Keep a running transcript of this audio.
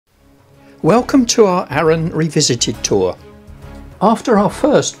Welcome to our Arran Revisited tour. After our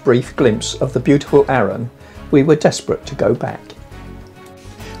first brief glimpse of the beautiful Arran, we were desperate to go back.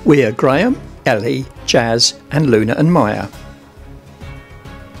 We are Graham, Ellie, Jazz and Luna and Maya.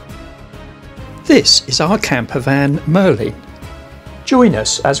 This is our campervan Merlin. Join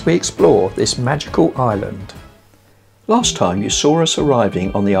us as we explore this magical island. Last time you saw us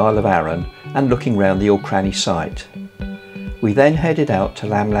arriving on the Isle of Arran and looking round the Orcranny site. We then headed out to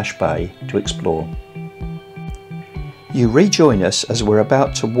Lamlash Bay to explore. You rejoin us as we're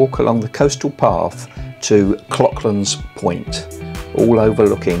about to walk along the coastal path to Clauchlands Point, all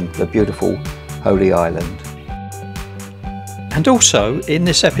overlooking the beautiful Holy Island. And also in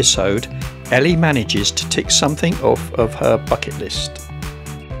this episode, Ellie manages to tick something off of her bucket list.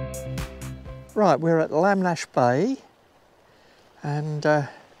 Right, we're at Lamlash Bay and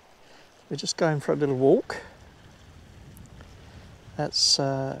we're just going for a little walk. That's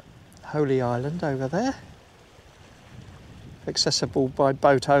Holy Island over there, accessible by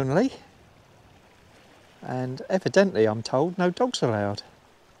boat only, and evidently, I'm told, no dogs allowed.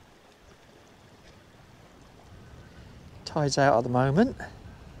 Tide's out at the moment,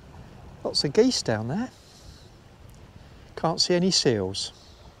 lots of geese down there, can't see any seals.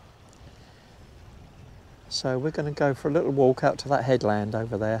 So we're going to go for a little walk out to that headland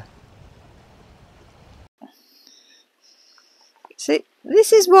over there. See,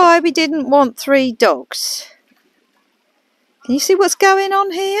 this is why we didn't want 3 dogs. Can you see what's going on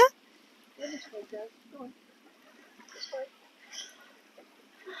here?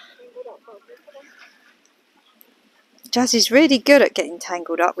 Jazz is really good at getting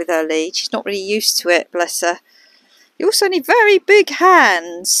tangled up with her lead. She's not really used to it, bless her. You also need very big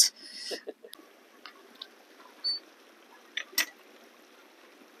hands.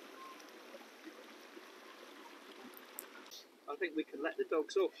 I think we can let the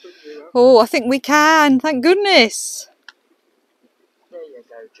dogs off, don't we? Oh, I think we can, thank goodness. There you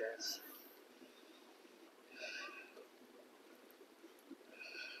go, Jess.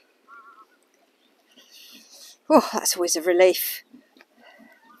 Oh, that's always a relief.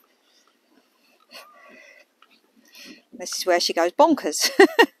 This is where she goes bonkers.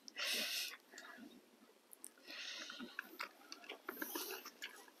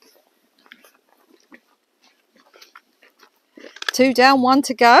 2 down, 1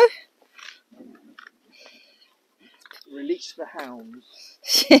 to go. Release the hounds.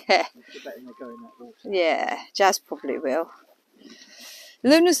 Yeah. Go in that water. Yeah, Jazz probably will.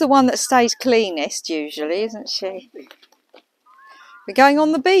 Luna's the one that stays cleanest usually, isn't she? We're going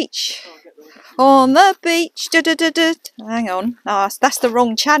on the beach. On the beach. Da, da, da, da. Hang on. Oh, that's the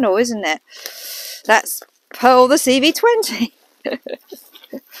wrong channel, isn't it? That's Pearl the CV20.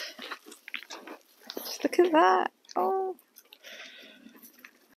 Just look at that. Oh.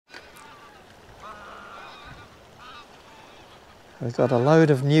 We've got a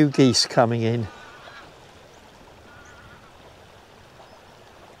load of new geese coming in.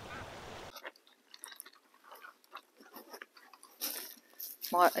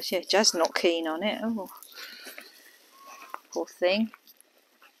 Yeah, Jazz not keen on it. Oh, poor thing.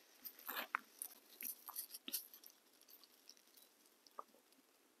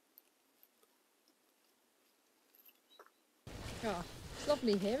 Oh, it's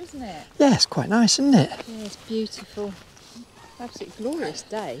lovely here, isn't it? Yeah, it's quite nice, isn't it? Yeah, it's beautiful. Absolutely glorious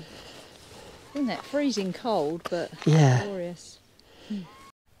day, isn't it? Freezing cold, but yeah, glorious.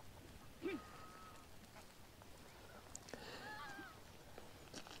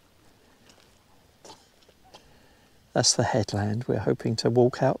 That's the headland we're hoping to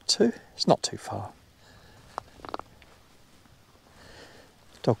walk out to. It's not too far.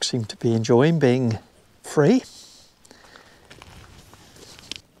 Dogs seem to be enjoying being free.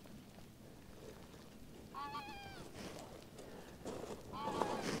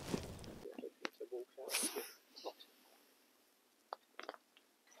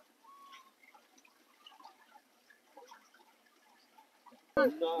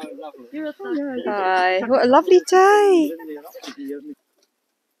 Hi, what a lovely day.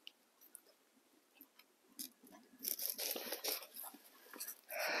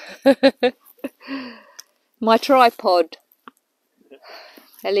 My tripod.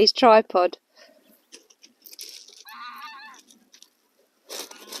 Ellie's tripod.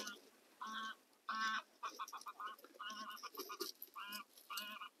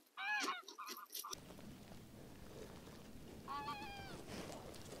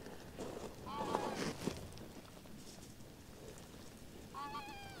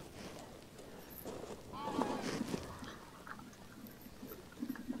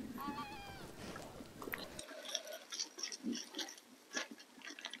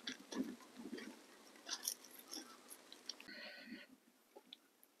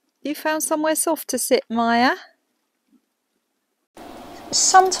 You found somewhere soft to sit, Maya?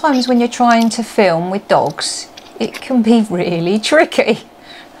 Sometimes when you're trying to film with dogs, it can be really tricky.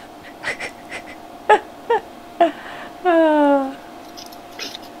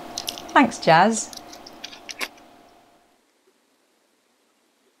 Thanks, Jazz.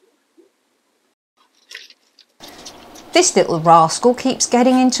 This little rascal keeps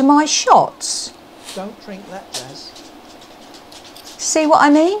getting into my shots. Don't drink that, Jazz. See what I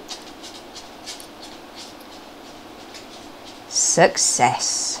mean?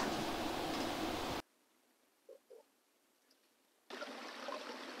 Success.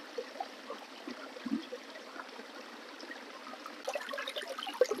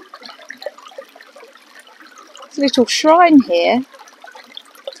 There's a little shrine here.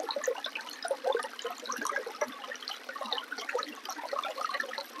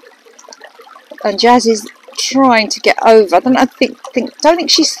 And Jazz is trying to get over. Don't think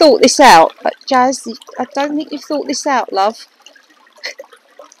she's thought this out. But Jazz, I don't think you've thought this out, love.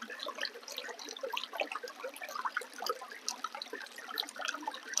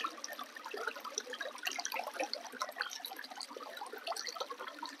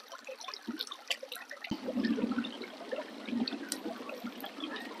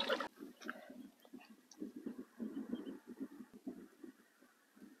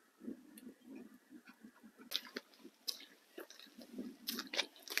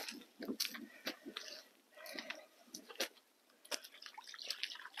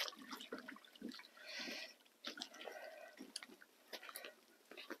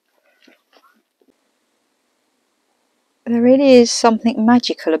 There really is something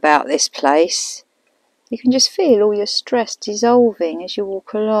magical about this place. You can just feel all your stress dissolving as you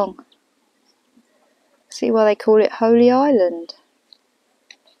walk along. See why they call it Holy Island.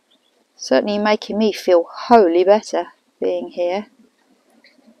 Certainly making me feel wholly better being here.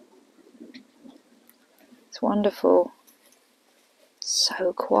 It's wonderful.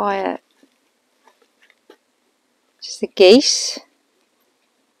 So quiet. Just the geese.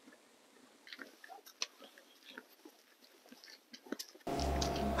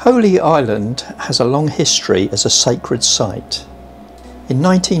 Holy Island has a long history as a sacred site. In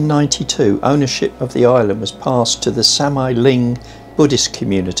 1992, ownership of the island was passed to the Samai Ling Buddhist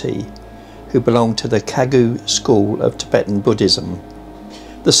community, who belong to the Kagu school of Tibetan Buddhism.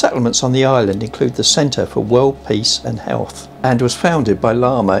 The settlements on the island include the Centre for World Peace and Health, and was founded by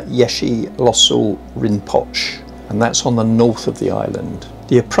Lama Yeshe Losel Rinpoche, and that's on the north of the island.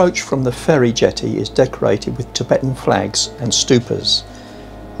 The approach from the ferry jetty is decorated with Tibetan flags and stupas.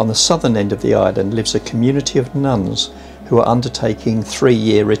 On the southern end of the island lives a community of nuns who are undertaking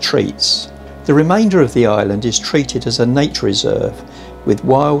 3-year retreats. The remainder of the island is treated as a nature reserve with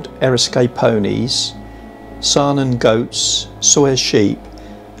wild Eriskay ponies, Saanen goats, Soya sheep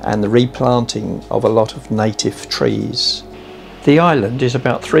and the replanting of a lot of native trees. The island is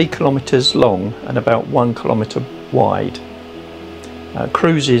about 3 kilometres long and about 1 kilometre wide.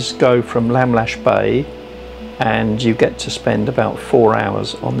 Cruises go from Lamlash Bay, and you get to spend about 4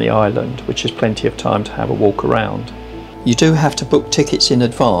 hours on the island, which is plenty of time to have a walk around. You do have to book tickets in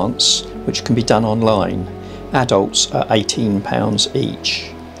advance, which can be done online. Adults are £18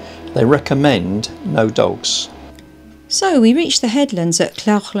 each. They recommend no dogs. So we reached the headlands at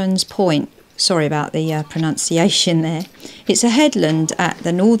Clauchlands Point. Sorry about the pronunciation there. It's a headland at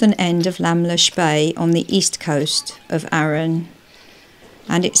the northern end of Lamlash Bay on the east coast of Arran,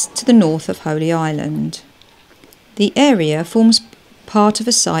 and it's to the north of Holy Island. The area forms part of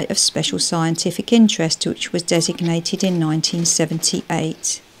a site of special scientific interest which was designated in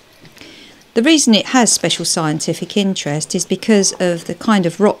 1978. The reason it has special scientific interest is because of the kind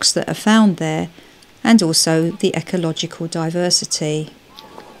of rocks that are found there and also the ecological diversity.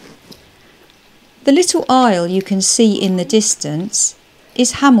 The little isle you can see in the distance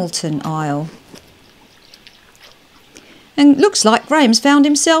is Hamilton Isle. And looks like Graham's found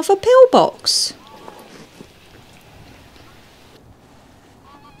himself a pillbox.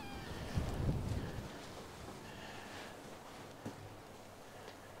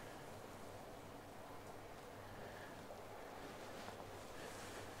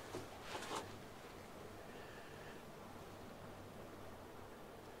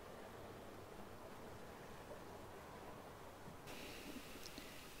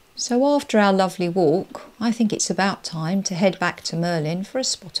 So after our lovely walk, I think it's about time to head back to Merlin for a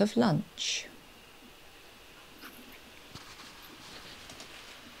spot of lunch.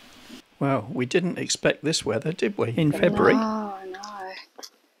 Well, we didn't expect this weather, did we, in February? No, no.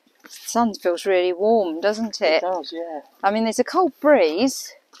 The sun feels really warm, doesn't it? It does, yeah. I mean, there's a cold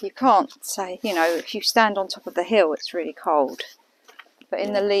breeze. You can't say, you know, if you stand on top of the hill, it's really cold. but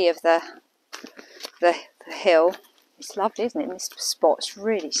in the lee of the hill. It's lovely, isn't it? And this spot's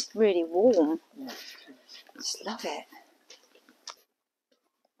really, really warm. Just love it.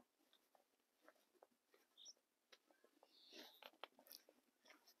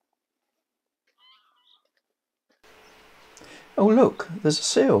 Oh look, there's a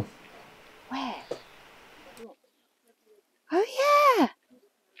seal. Where? Oh yeah!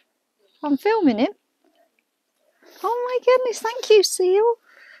 I'm filming him. Oh my goodness, thank you, seal.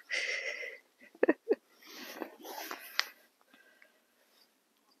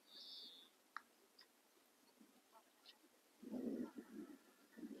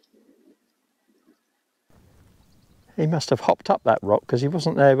 He must have hopped up that rock because he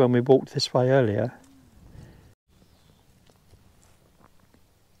wasn't there when we walked this way earlier.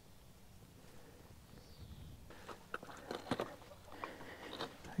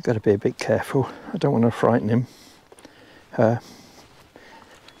 I've got to be a bit careful. I don't want to frighten him.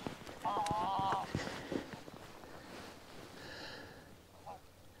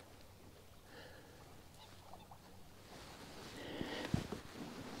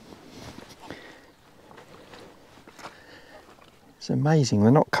 It's amazing,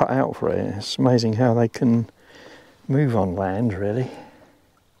 they're not cut out for it. It's amazing how they can move on land, really.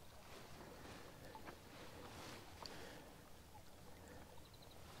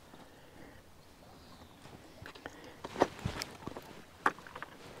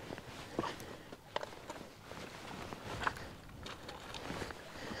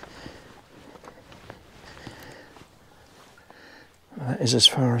 That is as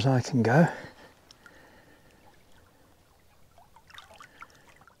far as I can go.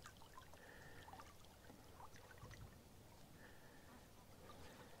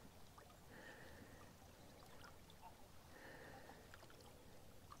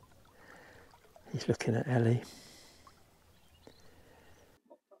 He's looking at Ellie.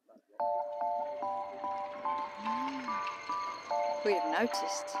 We'd have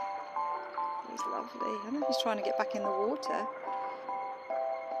noticed. He's lovely. I know he's trying to get back in the water.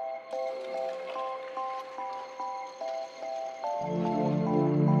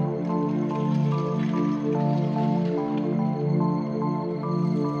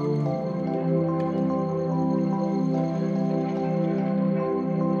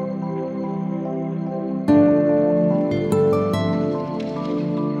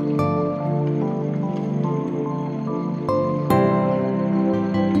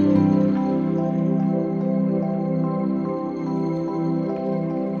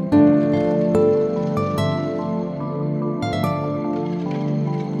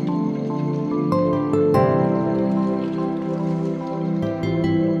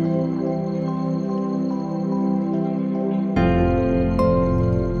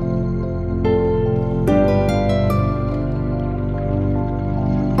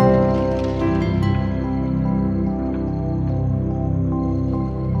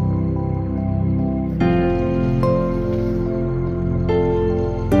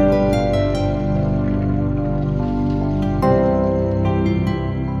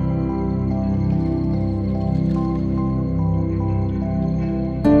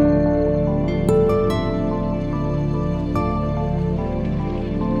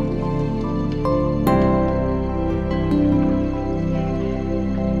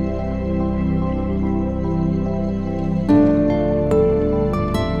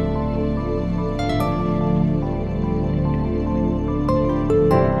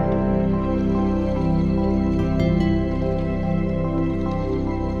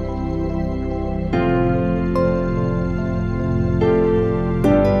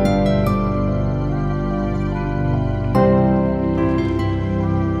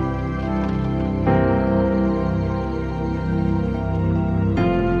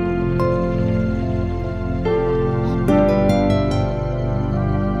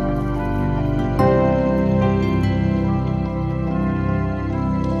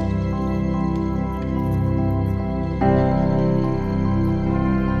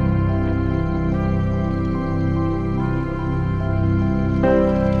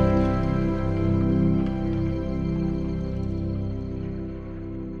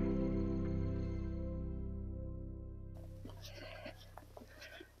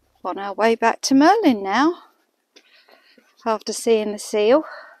 On our way back to Merlin now, after seeing the seal.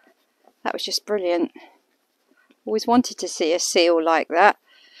 That was just brilliant. Always wanted to see a seal like that.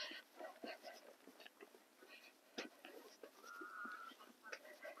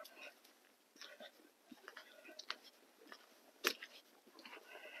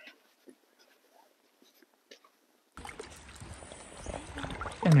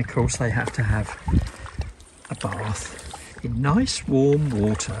 And of course they have to have a bath in nice warm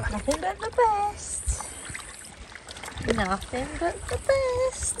water. Nothing but the best. Nothing but the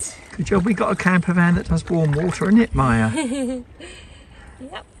best. Good job we got a camper van that does warm water, isn't it, Maya?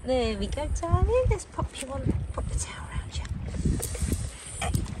 Yep, there we go, darling. Let's pop the towel around you.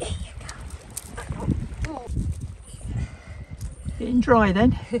 There you go. Oh. Getting dry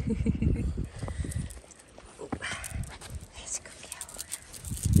then. There's a good girl.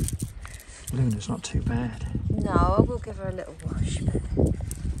 Luna's not too bad. No, I will give her a little wash, but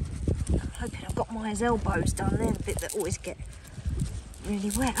I'm hoping I've got Maya's elbows done. They're the bit that always get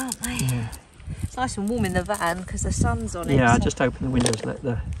really wet, aren't they? Yeah. It's nice and warm in the van because the sun's on it. Yeah, I so just open the windows, let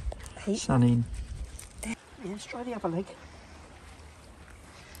the heat. sun in. Yeah, let's try the other leg.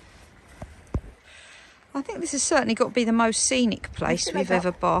 I think this has certainly got to be the most scenic place we've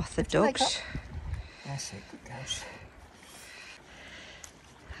ever bathed the dogs. That's it, good girls.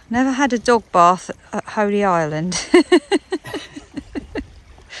 Never had a dog bath at Holy Island.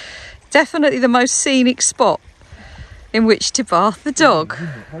 Definitely the most scenic spot in which to bath the dog.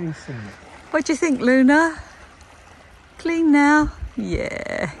 Very scenic. What do you think, Luna? Clean now?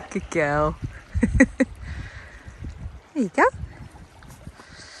 Yeah, good girl. There you go.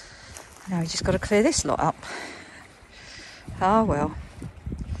 Now we just got to clear this lot up. Ah, well.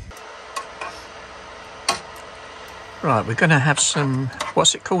 Right, we're going to have some,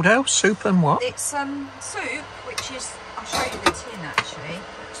 what's it called, El? Soup and what? It's soup, which is, I'll show you the tin actually,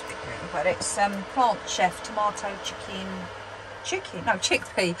 looks a bit green, but it's plant chef tomato chickpea,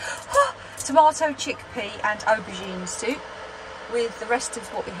 tomato chickpea and aubergine soup with the rest of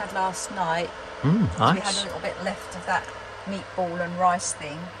what we had last night. Nice. We had a little bit left of that meatball and rice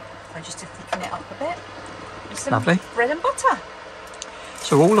thing, so just to thicken it up a bit. With some Lovely. bread and butter.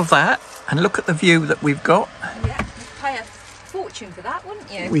 So all of that, and look at the view that we've got. Yeah, you'd pay a fortune for that,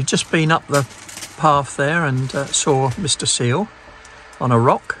 wouldn't you? We've just been up the path there and saw Mr. Seal on a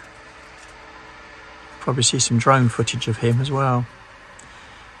rock. Probably see some drone footage of him as well.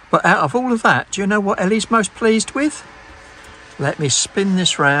 But out of all of that, do you know what Ellie's most pleased with? Let me spin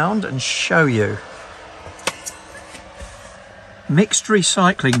this round and show you. Mixed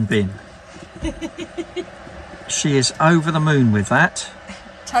recycling bin. She is over the moon with that.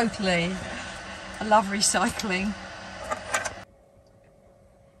 Totally. I love recycling.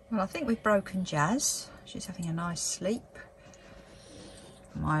 Well, I think we've broken Jazz. She's having a nice sleep.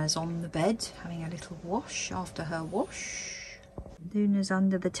 Maya's on the bed, having a little wash after her wash. Luna's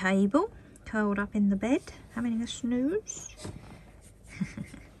under the table, curled up in the bed, having a snooze.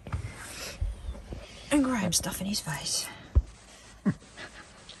 And Graham's stuffing his face.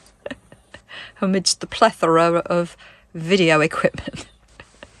 Amidst the plethora of video equipment.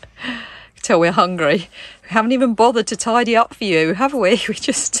 Till we're hungry. We haven't even bothered to tidy up for you, have we? We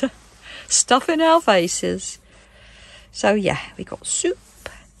just stuff in our faces. So yeah, we got soup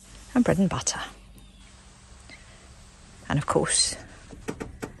and bread and butter. And of course,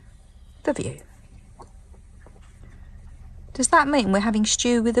 the view. Does that mean we're having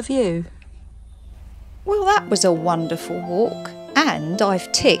stew with a view? Well, that was a wonderful walk, and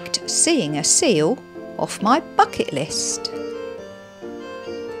I've ticked seeing a seal off my bucket list.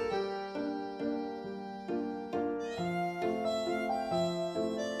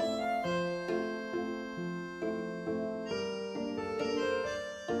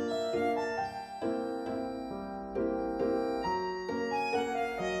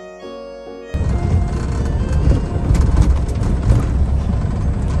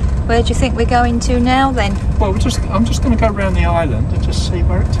 Where do you think we're going to now then? Well, I'm just going to go around the island and just see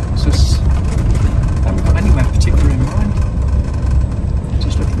where it takes us. Haven't got anywhere particular in mind.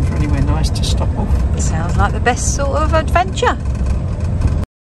 Just looking for anywhere nice to stop off. Sounds like the best sort of adventure.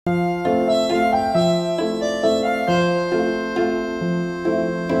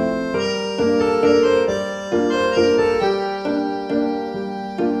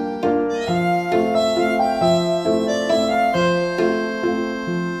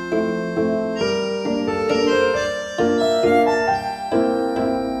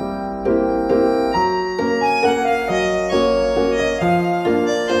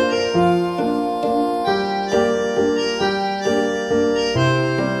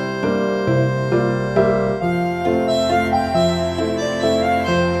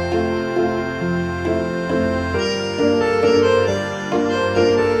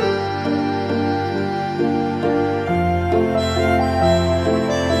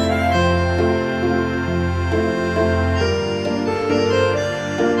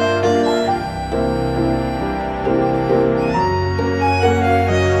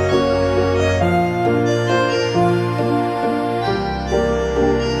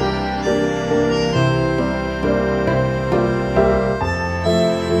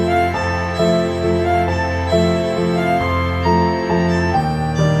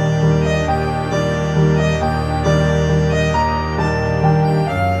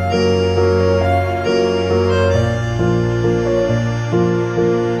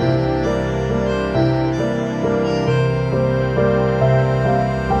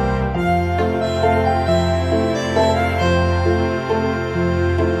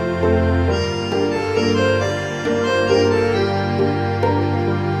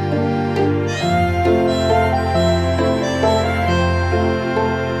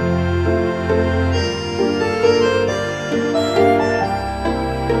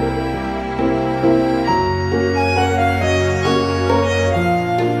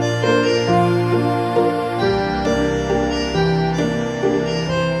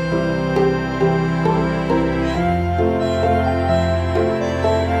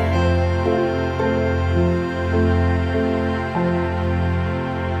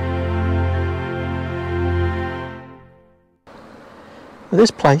 This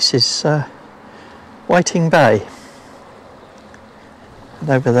place is Whiting Bay, and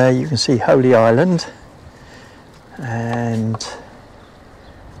over there you can see Holy Island and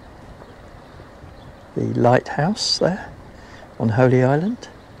the lighthouse there on Holy Island.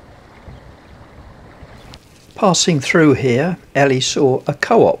 Passing through here, Ellie saw a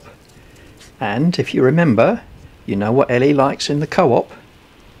co-op, and if you remember, you know what Ellie likes in the co-op?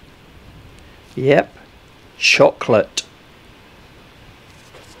 Yep, chocolate.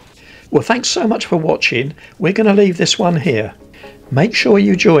 Well, thanks so much for watching. We're going to leave this one here. Make sure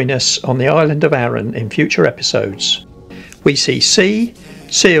you join us on the island of Arran in future episodes. We see sea,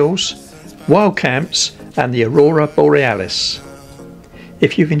 seals, wild camps and the aurora borealis.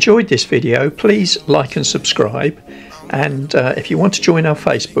 If you've enjoyed this video, please like and subscribe, and if you want to join our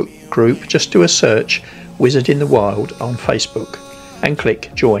Facebook group, just do a search Wizard in the Wild on Facebook and click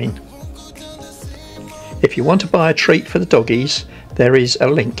join. If you want to buy a treat for the doggies, there is a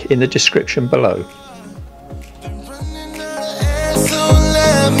link in the description below.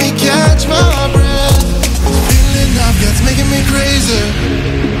 Making me crazy.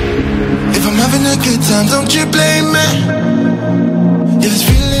 If I'm having a good time, don't you blame me. Yeah, this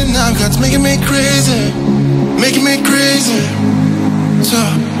feeling I've got's making me crazy, making me crazy. So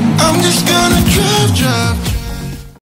I'm just gonna drive.